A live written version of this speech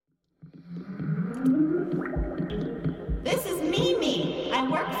This is Mimi. I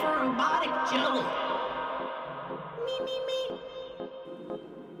work for Robotic Jelly. Me.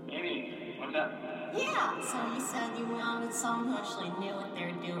 Amy, what's up? Yeah, so you said you wanted someone who actually knew what they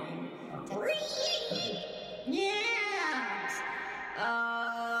were doing. Yeah.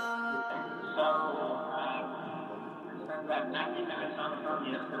 That Snappy that I saw from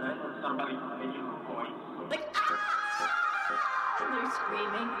yesterday was somebody making a voice. Like, they're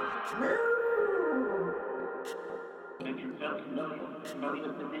screaming. Did you familiar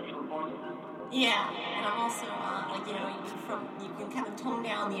with the digital voices? Yeah, and I'm also, you can kind of tone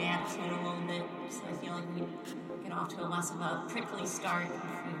down the attitude a little bit, so I feel like we get off to a less of a prickly start if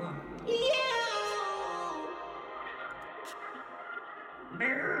we will.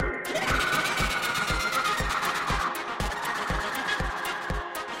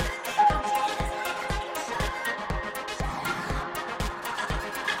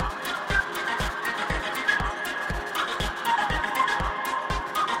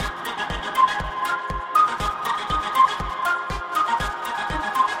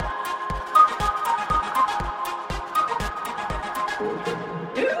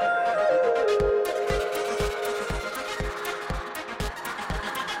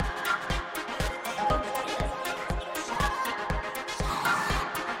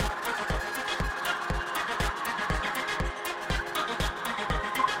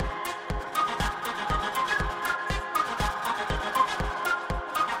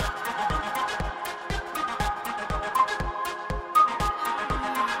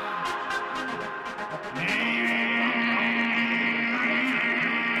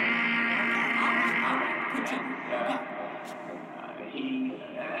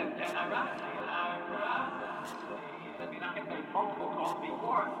 Multiple calls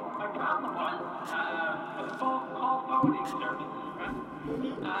before. My problem was the phone call forwarding service.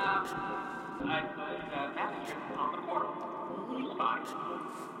 I put manager on the portal. He's fine.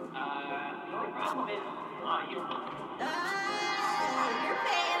 The only problem is you're You're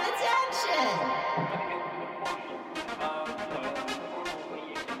paying attention.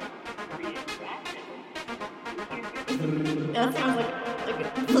 That sounds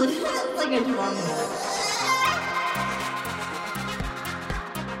like a drum roll.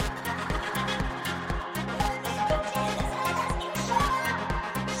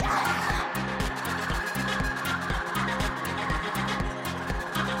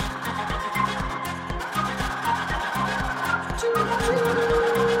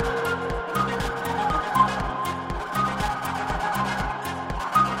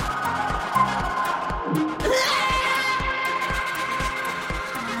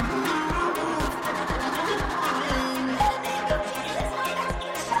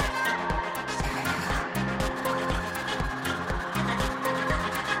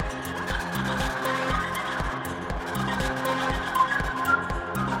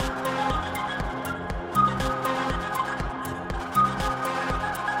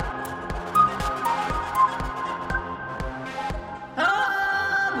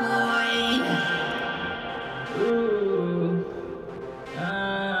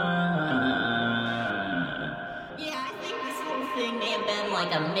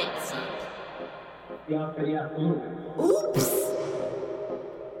 Like a mix-up. Yeah. Oops!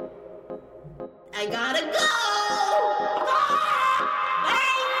 I gotta go! Bye!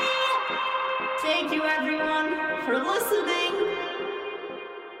 Thank you everyone for listening.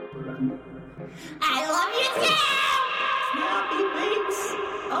 I love you too! Snappy thinks,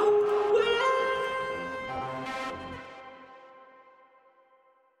 oh well.